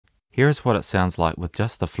Here is what it sounds like with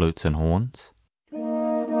just the flutes and horns.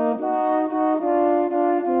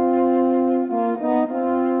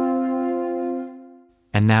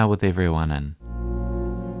 And now with everyone in.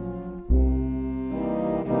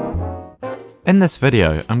 In this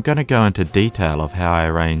video, I'm going to go into detail of how I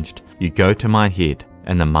arranged You Go To My Head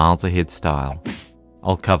in the Miles Ahead style.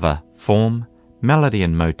 I'll cover form, melody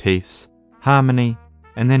and motifs, harmony,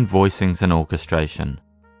 and then voicings and orchestration.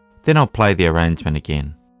 Then I'll play the arrangement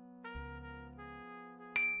again.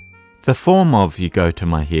 The form of You Go To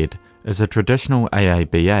My Head is a traditional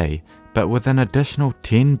AABA, but with an additional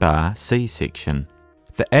 10-bar C section.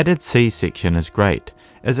 The added C section is great,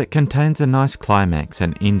 as it contains a nice climax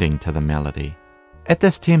and ending to the melody. At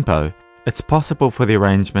this tempo, it's possible for the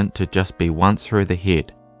arrangement to just be once through the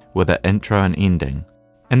head, with an intro and ending,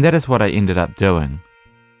 and that is what I ended up doing.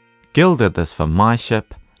 Gil did this for My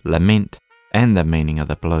Ship, Lament, and The Meaning of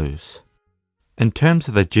the Blues. In terms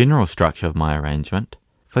of the general structure of my arrangement,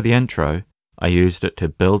 for the intro, I used it to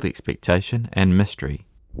build expectation and mystery.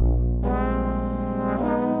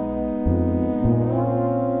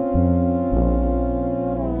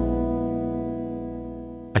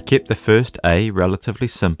 I kept the first A relatively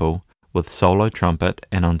simple, with solo trumpet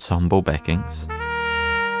and ensemble backings.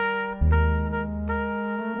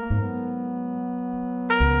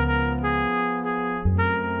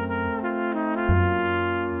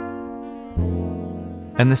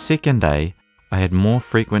 In the second A, I had more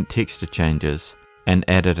frequent texture changes and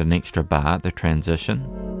added an extra bar at the transition.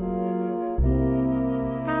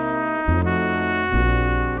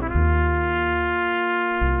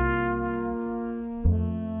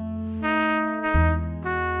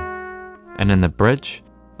 And in the bridge,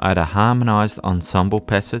 I had a harmonized ensemble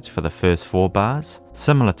passage for the first 4 bars,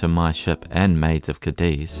 similar to My Ship and Maids of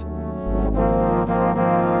Cadiz.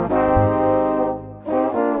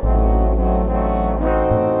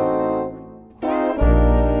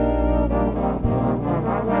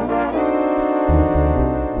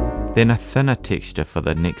 Then a thinner texture for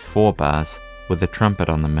the next 4 bars with the trumpet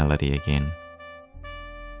on the melody again.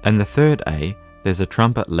 In the third A, there's a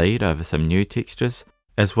trumpet lead over some new textures,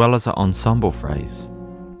 as well as an ensemble phrase.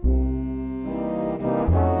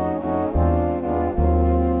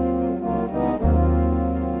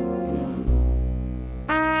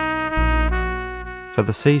 For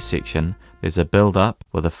the C section, there's a build-up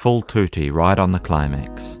with a full tutti right on the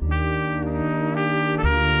climax.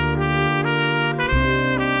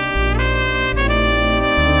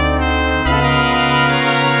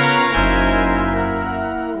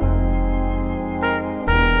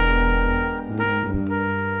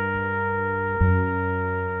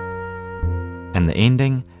 And the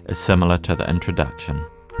ending is similar to the introduction.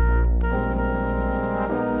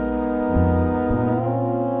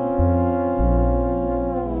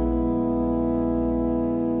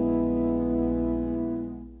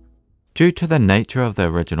 Due to the nature of the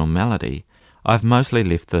original melody, I've mostly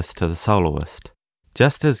left this to the soloist,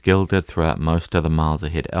 just as Gil did throughout most of the Miles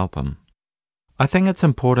Ahead album. I think it's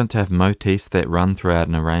important to have motifs that run throughout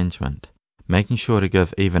an arrangement, making sure to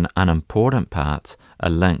give even unimportant parts a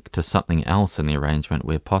link to something else in the arrangement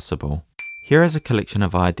where possible. Here is a collection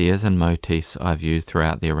of ideas and motifs I've used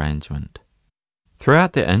throughout the arrangement.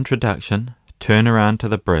 Throughout the introduction, turnaround to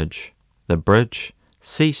the bridge,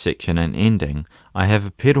 C section and ending, I have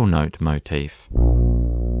a pedal note motif.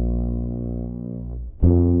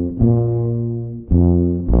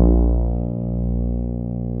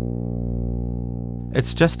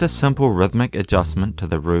 It's just a simple rhythmic adjustment to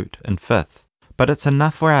the root and fifth, but it's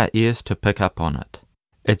enough for our ears to pick up on it.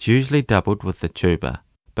 It's usually doubled with the tuba,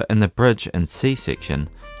 but in the bridge and C section,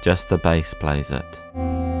 just the bass plays it.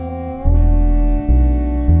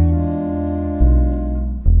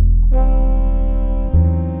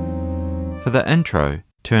 For the intro,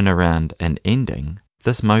 turnaround and ending,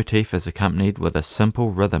 this motif is accompanied with a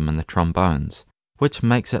simple rhythm in the trombones, which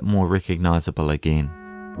makes it more recognizable again.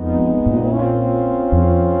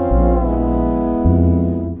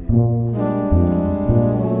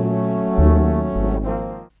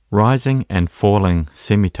 Rising and falling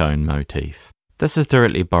semitone motif. This is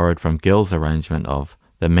directly borrowed from Gil's arrangement of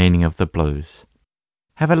The Meaning of the Blues.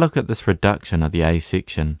 Have a look at this reduction of the A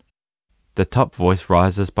section. The top voice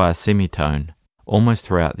rises by a semitone, almost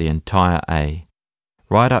throughout the entire A,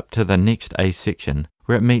 right up to the next A section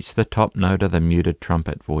where it meets the top note of the muted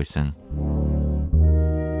trumpet voicing.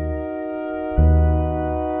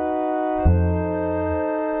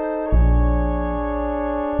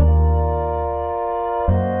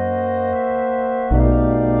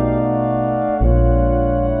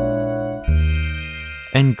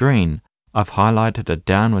 In green, I've highlighted a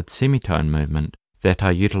downward semitone movement that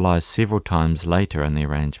I utilise several times later in the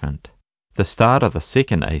arrangement. The start of the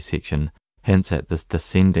second A section hints at this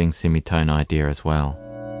descending semitone idea as well.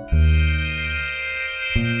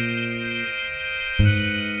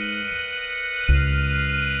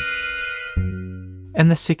 In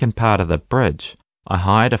the second part of the bridge, I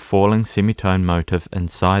hired a falling semitone motif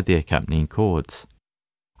inside the accompanying chords.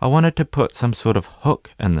 I wanted to put some sort of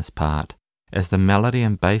hook in this part, as the melody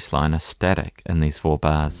and bass line are static in these 4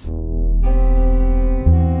 bars.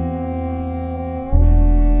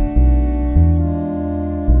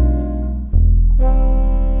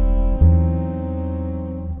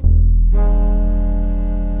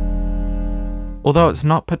 Although it's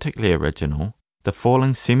not particularly original, the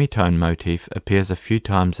falling semitone motif appears a few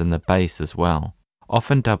times in the bass as well,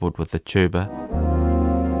 often doubled with the tuba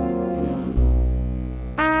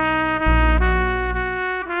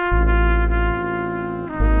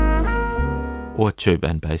or tuba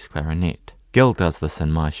and bass clarinet. Gil does this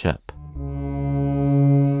in My Ship.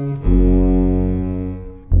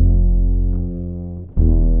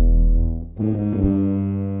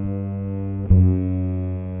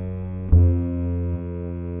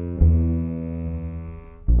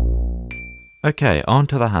 Okay, on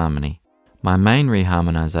to the harmony. My main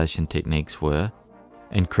reharmonization techniques were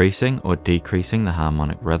increasing or decreasing the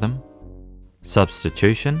harmonic rhythm,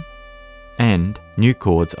 substitution, and new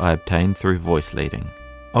chords I obtained through voice leading.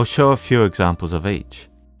 I'll show a few examples of each.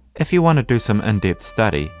 If you want to do some in-depth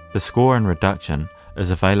study, the score and reduction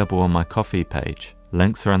is available on my Ko-fi page.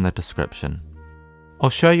 Links are in the description.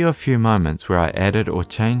 I'll show you a few moments where I added or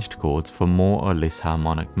changed chords for more or less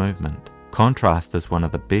harmonic movement. Contrast is one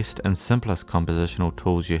of the best and simplest compositional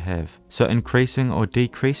tools you have, so increasing or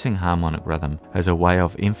decreasing harmonic rhythm is a way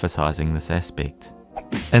of emphasizing this aspect.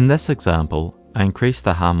 In this example, I increased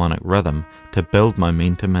the harmonic rhythm to build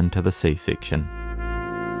momentum into the C section.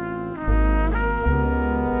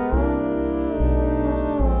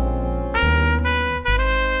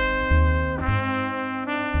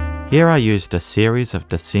 Here I used a series of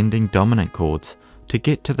descending dominant chords to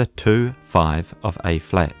get to the 2-5 of A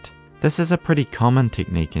flat. This is a pretty common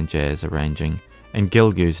technique in jazz arranging, and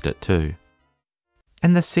Gil used it too.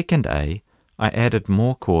 In the second A, I added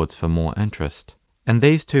more chords for more interest. In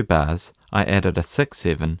these 2 bars, I added a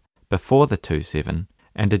 6-7 before the 2-7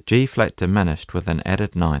 and a G flat diminished with an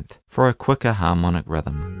added 9th for a quicker harmonic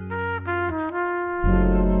rhythm.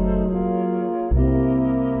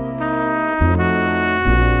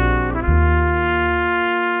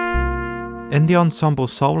 In the ensemble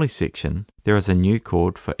soli section, there is a new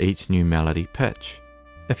chord for each new melody pitch.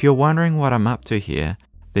 If you're wondering what I'm up to here,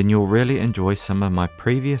 then you'll really enjoy some of my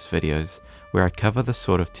previous videos where I cover this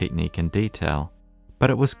sort of technique in detail. But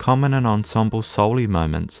it was common in ensemble soli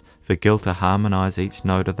moments for Gil to harmonize each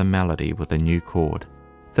note of the melody with a new chord.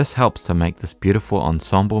 This helps to make this beautiful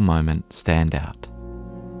ensemble moment stand out.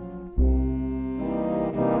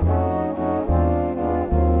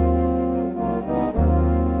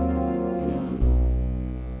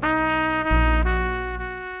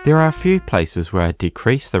 There are a few places where I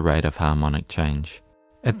decrease the rate of harmonic change.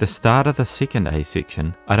 At the start of the second A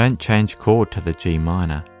section, I don't change chord to the G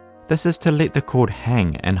minor. This is to let the chord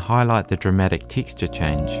hang and highlight the dramatic texture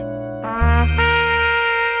change.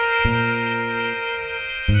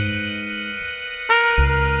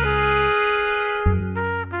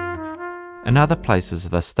 In other places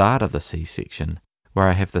at the start of the C section, where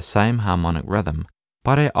I have the same harmonic rhythm,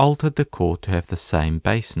 but I altered the chord to have the same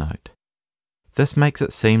bass note. This makes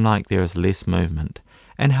it seem like there is less movement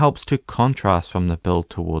and helps to contrast from the build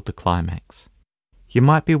toward the climax. You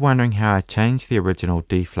might be wondering how I changed the original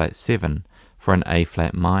D flat 7 for an A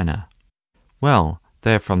flat minor. Well,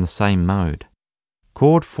 they are from the same mode.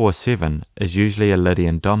 Chord 4-7 is usually a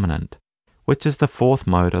Lydian dominant, which is the 4th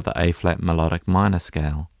mode of the A flat melodic minor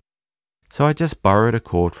scale. So I just borrowed a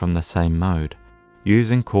chord from the same mode,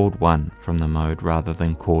 using chord 1 from the mode rather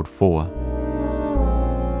than chord 4.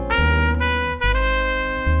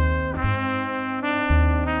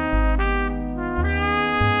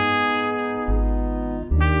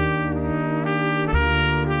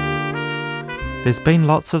 There's been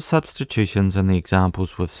lots of substitutions in the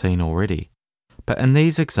examples we've seen already, but in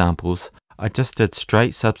these examples I just did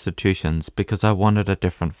straight substitutions because I wanted a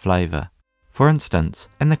different flavour. For instance,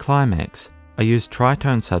 in the climax, I used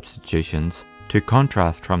tritone substitutions to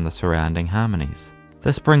contrast from the surrounding harmonies.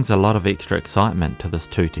 This brings a lot of extra excitement to this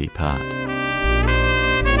tutti part.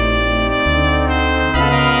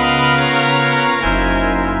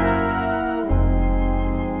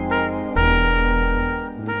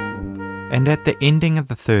 And at the ending of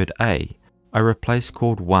the third A, I replaced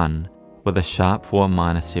chord 1 with a sharp 4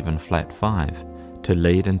 minor 7 flat 5 to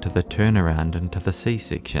lead into the turnaround into the C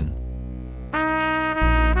section.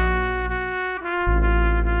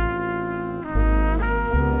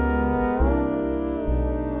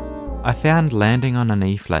 I found landing on an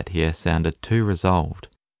E flat here sounded too resolved,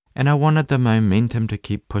 and I wanted the momentum to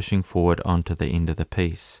keep pushing forward onto the end of the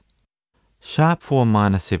piece. Sharp 4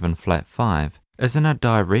 minor 7 flat 5 isn't a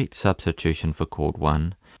direct substitution for chord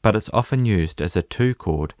 1, but it's often used as a 2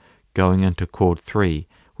 chord going into chord 3,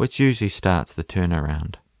 which usually starts the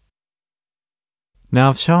turnaround. Now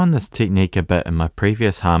I've shown this technique a bit in my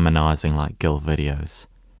previous harmonizing like Gil videos.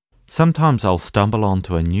 Sometimes I'll stumble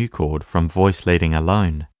onto a new chord from voice leading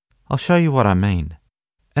alone. I'll show you what I mean.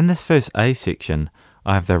 In this first A section,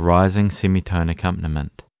 I have the rising semitone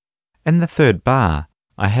accompaniment. In the third bar,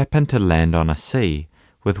 I happen to land on a C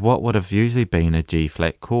with what would have usually been a G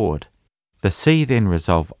flat chord. The C then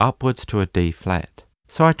resolve upwards to a D flat.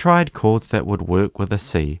 So I tried chords that would work with a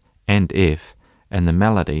C and F in the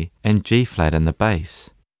melody and G flat in the bass.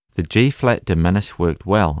 The G flat diminished worked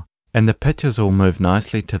well, and the pitches all moved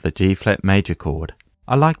nicely to the G flat major chord.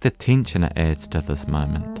 I like the tension it adds to this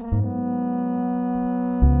moment.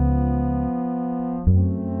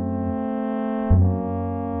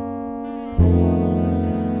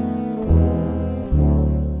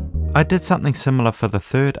 I did something similar for the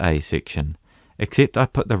third A section, except I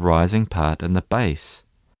put the rising part in the bass.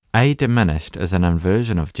 A diminished is an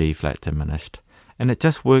inversion of G flat diminished, and it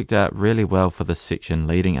just worked out really well for this section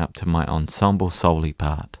leading up to my ensemble soli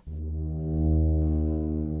part.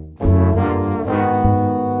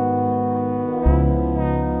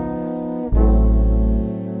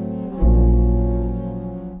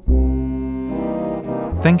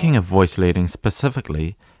 Thinking of voice leading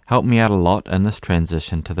specifically helped me out a lot in this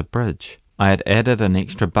transition to the bridge. I had added an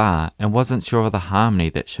extra bar and wasn't sure of the harmony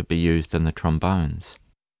that should be used in the trombones.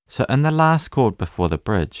 So in the last chord before the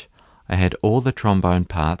bridge, I had all the trombone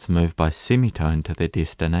parts move by semitone to their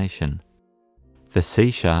destination. The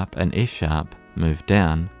C sharp and F sharp move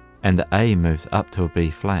down, and the A moves up to a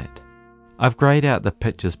B flat. I've grayed out the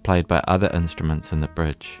pitches played by other instruments in the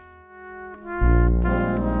bridge.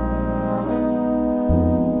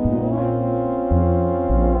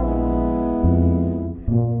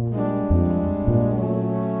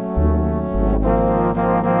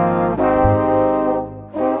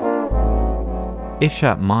 F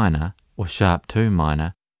sharp minor, or sharp 2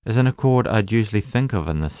 minor, is an chord I'd usually think of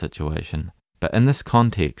in this situation, but in this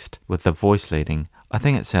context, with the voice leading, I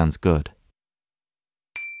think it sounds good.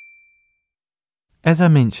 As I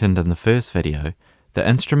mentioned in the first video, the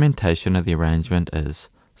instrumentation of the arrangement is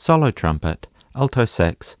solo trumpet, alto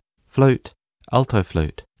sax, flute, alto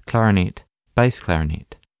flute, clarinet, bass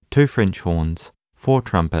clarinet, 2 French horns, 4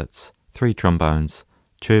 trumpets, 3 trombones,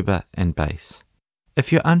 tuba and bass.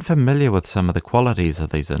 If you're unfamiliar with some of the qualities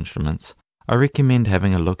of these instruments, I recommend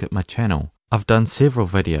having a look at my channel. I've done several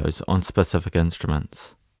videos on specific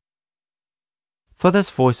instruments. For this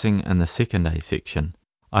voicing in the second A section,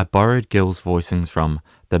 I borrowed Gil's voicings from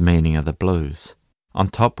The Meaning of the Blues. On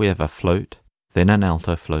top we have a flute, then an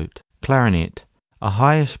alto flute, clarinet, a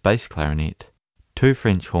highish bass clarinet, 2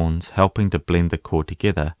 French horns helping to blend the chord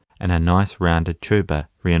together, and a nice rounded tuba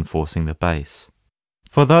reinforcing the bass.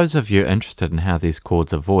 For those of you interested in how these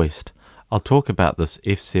chords are voiced, I'll talk about this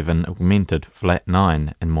F7 augmented flat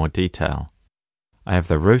 9 in more detail. I have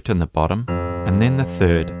the root in the bottom, and then the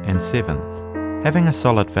 3rd and 7th. Having a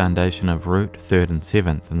solid foundation of root, 3rd and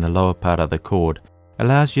 7th in the lower part of the chord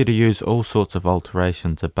allows you to use all sorts of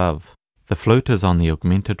alterations above. The flute is on the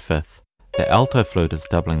augmented 5th, the alto flute is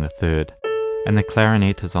doubling the 3rd, and the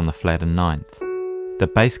clarinet is on the flat and 9th. The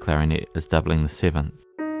bass clarinet is doubling the 7th.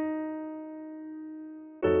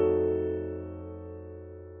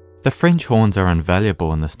 The French horns are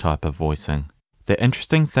invaluable in this type of voicing. The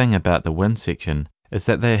interesting thing about the wind section is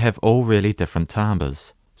that they have all really different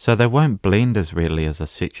timbres, so they won't blend as readily as a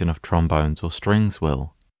section of trombones or strings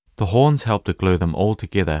will. The horns help to glue them all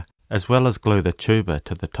together, as well as glue the tuba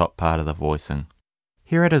to the top part of the voicing.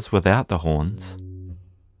 Here it is without the horns.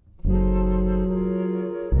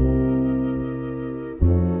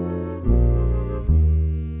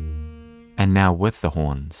 And now with the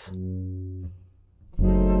horns.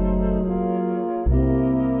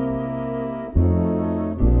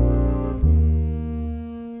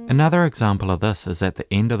 Another example of this is at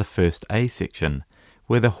the end of the first A section,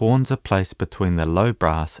 where the horns are placed between the low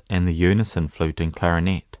brass and the unison flute and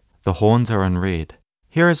clarinet. The horns are in red.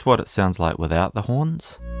 Here is what it sounds like without the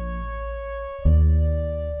horns.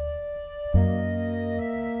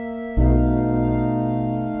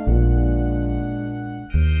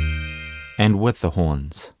 And with the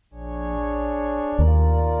horns.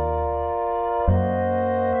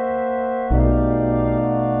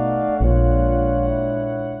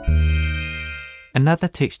 Another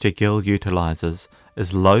texture Gil utilizes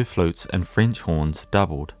is low flutes and French horns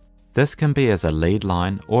doubled. This can be as a lead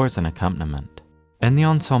line or as an accompaniment. In the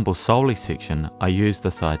ensemble soli section, I use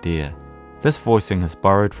this idea. This voicing is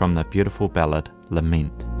borrowed from the beautiful ballad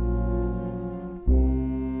Lament.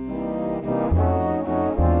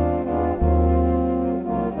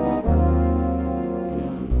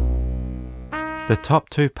 The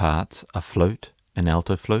top two parts are flute and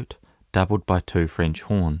alto flute, doubled by 2 French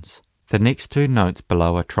horns. The next 2 notes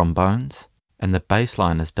below are trombones, and the bass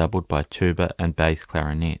line is doubled by tuba and bass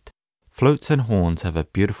clarinet. Flutes and horns have a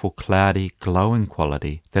beautiful cloudy, glowing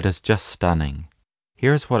quality that is just stunning.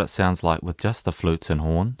 Here is what it sounds like with just the flutes and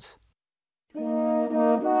horns.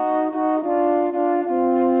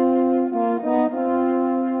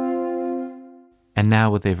 And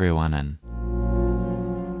now with everyone in.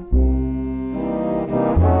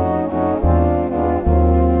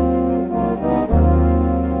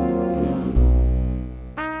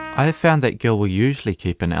 I have found that Gil will usually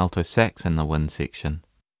keep an alto sax in the wind section.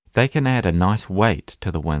 They can add a nice weight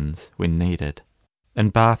to the winds when needed. In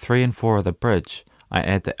bar 3 and 4 of the bridge, I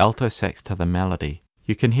add the alto sax to the melody.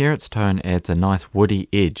 You can hear its tone adds a nice woody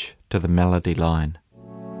edge to the melody line.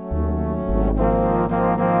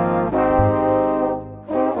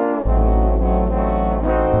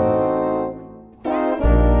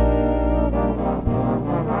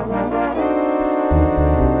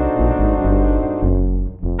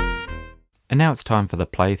 And now it's time for the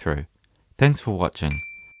playthrough. Thanks for watching.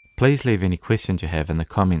 Please leave any questions you have in the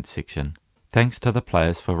comments section. Thanks to the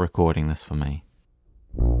players for recording this for me.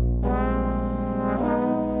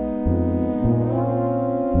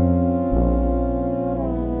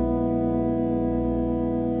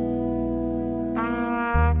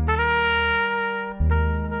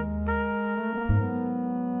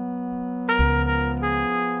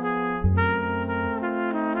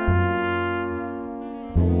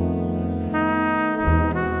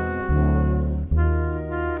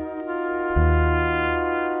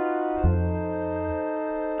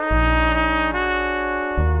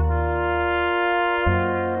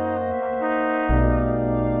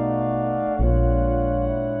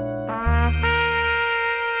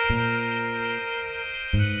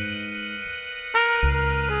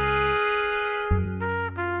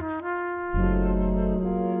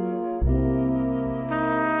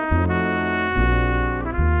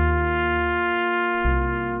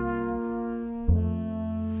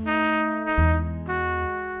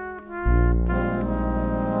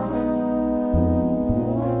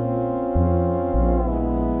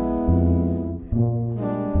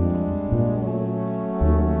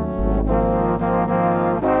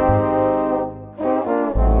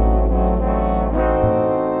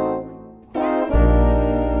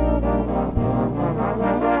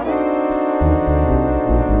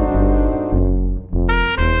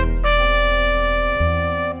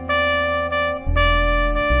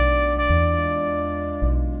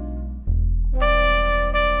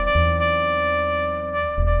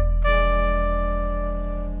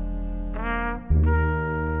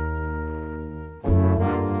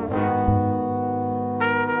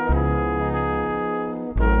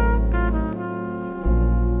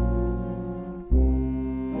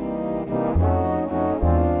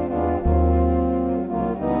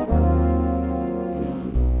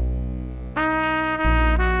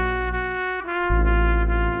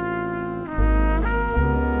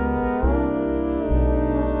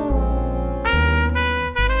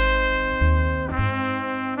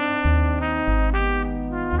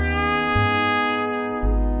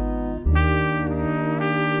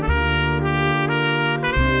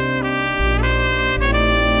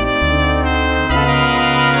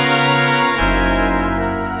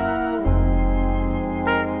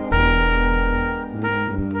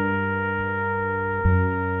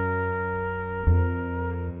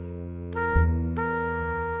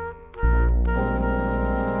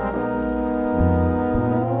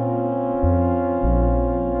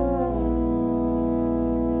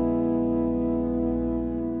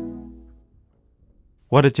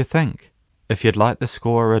 What did you think? If you'd like the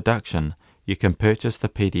score reduction, you can purchase the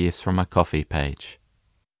PDFs from my Ko-fi page.